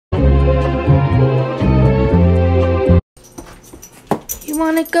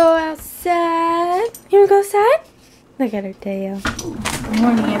wanna go outside? You wanna go outside? Look at her tail. Good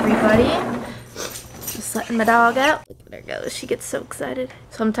morning, everybody. Just letting my dog out. Look at her go. She gets so excited.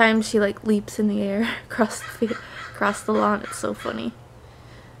 Sometimes she like leaps in the air across the lawn. It's so funny.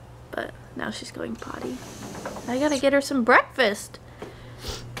 But now she's going potty. I gotta get her some breakfast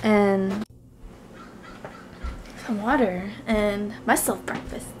and some water and myself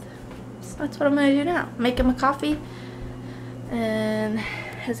breakfast. So that's what I'm gonna do now. Make him a coffee. And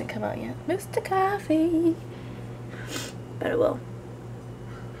it hasn't come out yet. Mr. Coffee. But it will.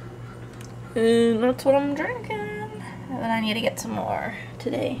 And that's what I'm drinking. And then I need to get some more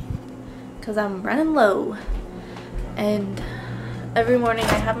today because I'm running low. And every morning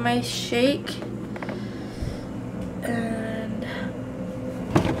I have my shake. And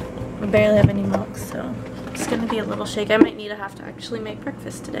I barely have any milk, so it's gonna be a little shake. I might need to have to actually make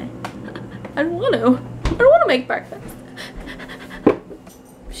breakfast today. I don't want to. I don't want to make breakfast.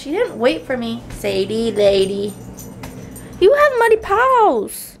 She didn't wait for me. Sadie, lady. You have muddy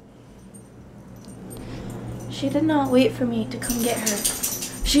paws. She did not wait for me to come get her.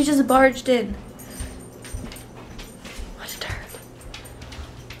 She just barged in. What a turd.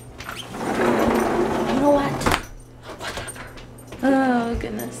 You know what? Whatever. Oh,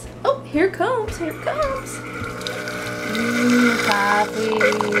 goodness. Oh, here it comes. Here it comes. Coffee.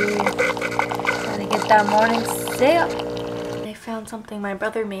 Gotta get that morning sip. I found something my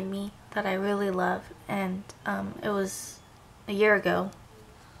brother made me that I really love, and it was a year ago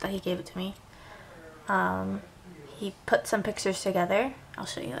that he gave it to me. He put some pictures together. I'll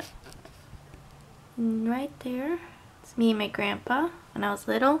show you it. And right there, it's me and my grandpa when I was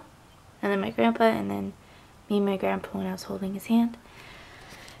little, and then my grandpa, and then me and my grandpa when I was holding his hand.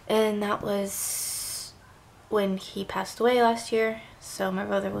 And that was when he passed away last year. So my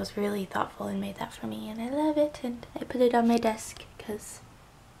brother was really thoughtful and made that for me, and I love it, and I put it on my desk because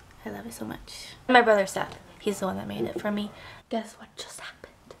I love it so much. My brother Seth, he's the one that made it for me. Guess what just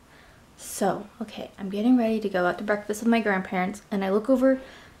happened? So, okay, I'm getting ready to go out to breakfast with my grandparents, and I look over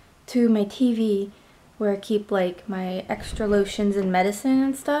to my TV where I keep like my extra lotions and medicine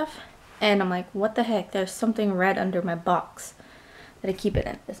and stuff, and I'm like, what the heck, there's something red under my box that I keep it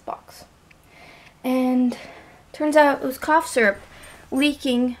in, this box. And turns out it was cough syrup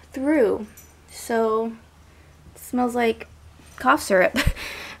leaking through, so it smells like cough syrup.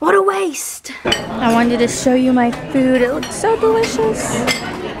 What a waste! I wanted to show you my food. It looks so delicious.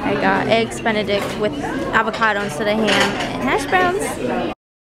 I got eggs Benedict with avocado instead of ham and hash browns.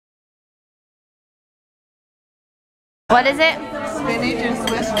 What is it? Spinach and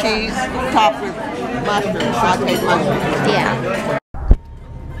Swiss cheese topped with mustard, sauteed mustard. Yeah.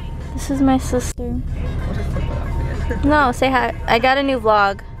 This is my sister. No, say hi. I got a new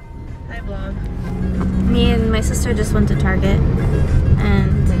vlog. Hi, vlog. Me and my sister just went to Target,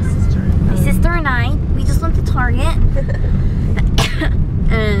 and my sister and I, we just went to Target,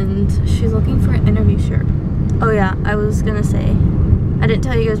 and she's looking for an interview shirt. Oh yeah, I was gonna say, I didn't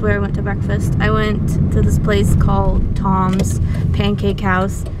tell you guys where I went to breakfast. I went to this place called Tom's Pancake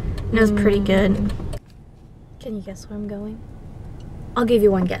House, and it was pretty good. Can you guess where I'm going? I'll give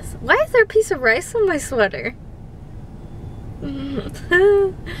you one guess. Why is there a piece of rice on my sweater?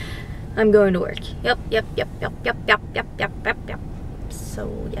 I'm going to work. Yep.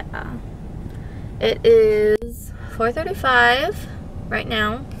 So yeah, it is 4:35 right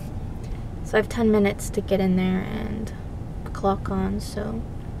now, so I have 10 minutes to get in there and clock on. So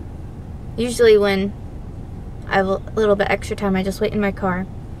usually when I have a little bit extra time, I just wait in my car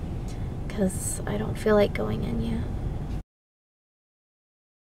because I don't feel like going in yet.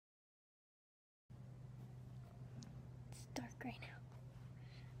 Right now.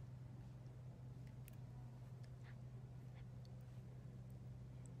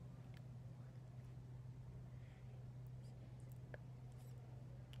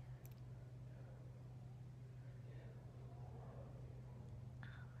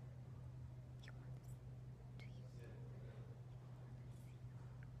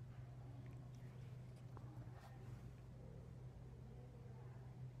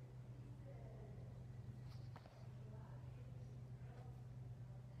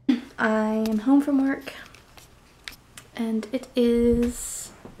 I am home from work, and it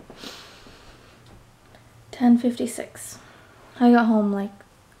is 10:56. I got home like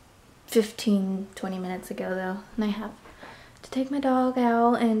 15-20 minutes ago though, and I have to take my dog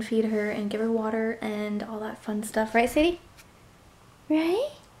out and feed her and give her water and all that fun stuff. Right, Sadie?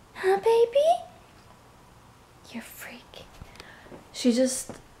 Right? Huh, baby? You're a freak. She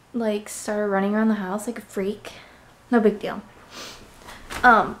just like started running around the house like a freak. No big deal.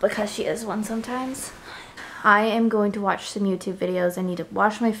 Because she is one sometimes. I am going to watch some YouTube videos. I need to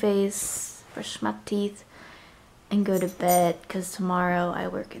wash my face, brush my teeth, and go to bed because tomorrow I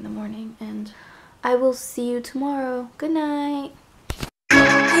work in the morning. And I will see you tomorrow. Good night.